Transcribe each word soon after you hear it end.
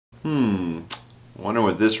I wonder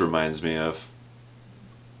what this reminds me of.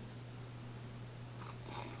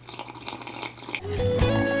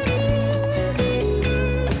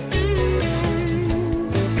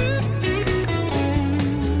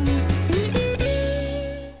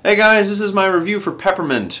 Hey guys, this is my review for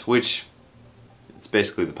Peppermint, which it's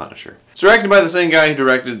basically The Punisher. It's directed by the same guy who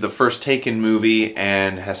directed the first Taken movie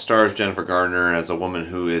and has stars Jennifer Garner as a woman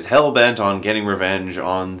who is hell-bent on getting revenge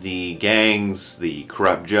on the gangs, the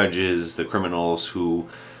corrupt judges, the criminals who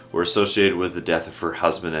were associated with the death of her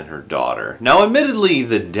husband and her daughter. Now admittedly,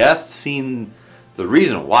 the death scene, the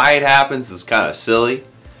reason why it happens is kind of silly,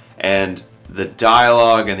 and the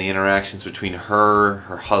dialogue and the interactions between her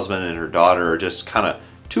husband and her daughter are just kind of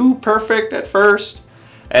too perfect at first,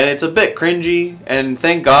 and it's a bit cringy, and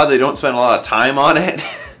thank God they don't spend a lot of time on it.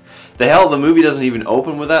 The movie doesn't even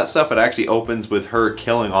open with that stuff. It actually opens with her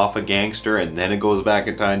killing off a gangster, and then it goes back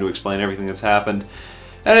in time to explain everything that's happened.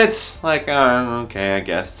 And it's like, okay, I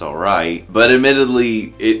guess it's alright. But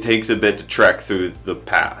admittedly, it takes a bit to trek through the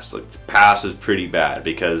past. Like, the past is pretty bad,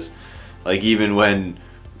 because like even when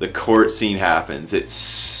the court scene happens, it's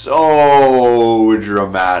so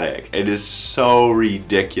dramatic. It is so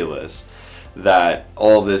ridiculous that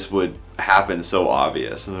all this would happen so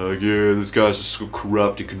obvious. And they're like, yeah, this guy's just so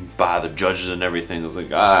corrupt, he can buy the judges and everything. I was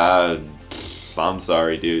like, I'm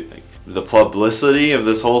sorry, dude. Like, the publicity of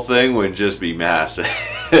this whole thing would just be massive.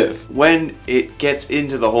 When it gets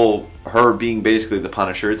into the whole her being basically the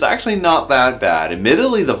Punisher, it's actually not that bad.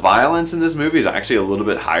 Admittedly, the violence in this movie is actually a little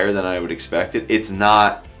bit higher than I would expect it. It's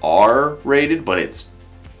not R-rated, but it's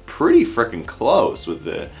pretty freaking close with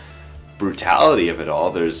the brutality of it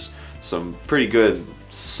all. There's some pretty good,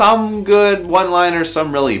 some good one-liners,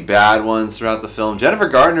 some really bad ones throughout the film. Jennifer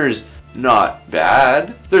Garner's not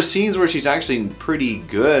bad. There's scenes where she's actually pretty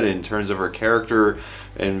good in terms of her character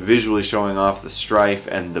and visually showing off the strife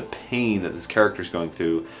and the pain that this character's going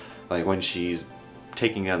through. Like when she's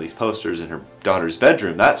taking down these posters in her daughter's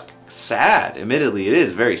bedroom. That's sad. Admittedly, it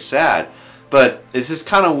is very sad. But it's just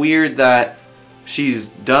kind of weird that she's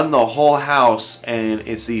done the whole house and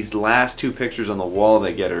it's these last two pictures on the wall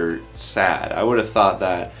that get her sad. I would have thought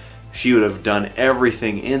that she would have done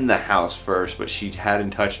everything in the house first, but she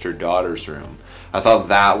hadn't touched her daughter's room. I thought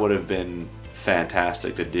that would have been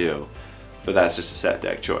fantastic to do, but that's just a set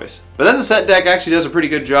deck choice. But then the set deck actually does a pretty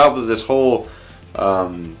good job with this whole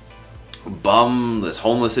this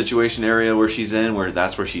homeless situation area where she's in, where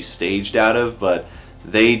that's where she's staged out of, but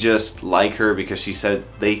they just like her because she said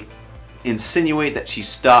they insinuate that she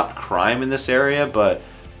stopped crime in this area, but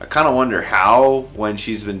I kind of wonder how, when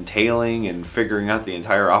she's been tailing and figuring out the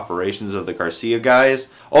entire operations of the Garcia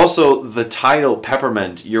guys. Also, the title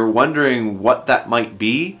Peppermint, you're wondering what that might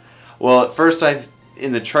be. Well, at first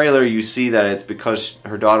in the trailer you see that it's because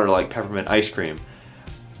her daughter liked peppermint ice cream.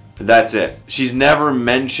 That's it. She's never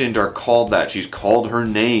mentioned or called that. She's called her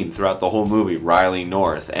name throughout the whole movie, Riley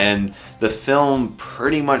North. And the film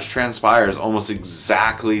pretty much transpires almost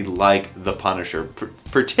exactly like The Punisher,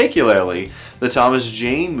 particularly the Thomas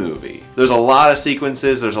Jane movie. There's a lot of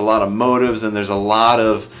sequences, there's a lot of motives, and there's a lot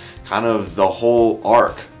of kind of the whole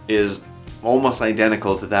arc is almost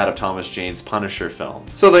identical to that of Thomas Jane's Punisher film.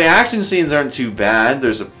 So the action scenes aren't too bad.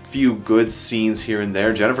 There's a few good scenes here and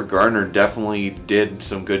there. Jennifer Garner definitely did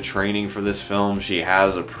some good training for this film. She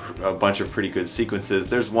has a bunch of pretty good sequences.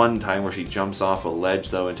 There's one time where she jumps off a ledge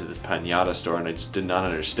though into this piñata store, and I just did not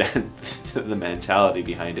understand the mentality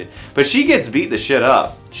behind it. But she gets beat the shit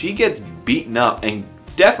up. She gets beaten up, and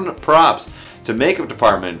definite props to makeup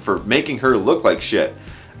department for making her look like shit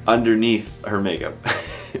underneath her makeup.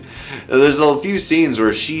 There's a few scenes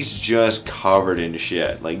where she's just covered in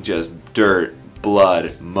shit, like just dirt,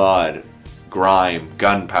 blood, mud, grime,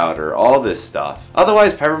 gunpowder, all this stuff.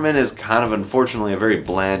 Otherwise, Peppermint is kind of unfortunately a very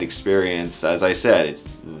bland experience. As I said, it's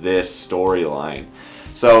this storyline.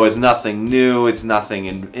 So it's nothing new, it's nothing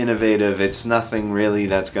innovative, it's nothing really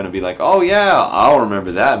that's going to be like, oh yeah, I'll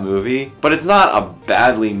remember that movie. But it's not a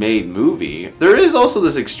badly made movie. There is also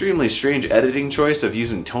this extremely strange editing choice of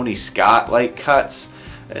using Tony Scott-like cuts.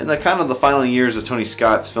 In the kind of the final years of Tony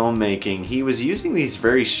Scott's filmmaking, he was using these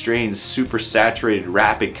very strange, super saturated,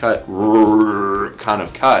 rapid cut kind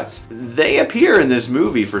of cuts. They appear in this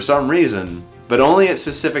movie for some reason, but only at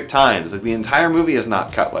specific times. Like the entire movie is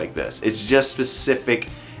not cut like this. It's just specific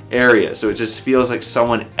areas. So it just feels like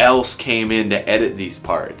someone else came in to edit these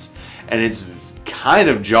parts. And it's kind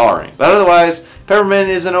of jarring. But otherwise, Peppermint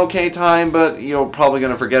is an okay time, but you're probably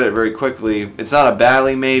going to forget it very quickly. It's not a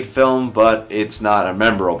badly made film, but it's not a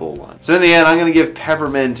memorable one. So in the end, I'm going to give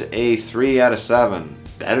Peppermint a 3 out of 7.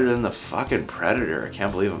 Better than the fucking Predator. I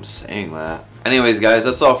can't believe I'm saying that. Anyways, guys,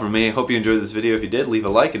 that's all from me. Hope you enjoyed this video. If you did, leave a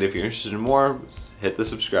like, and if you're interested in more, hit the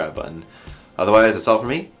subscribe button. Otherwise, that's all from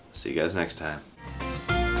me. See you guys next time.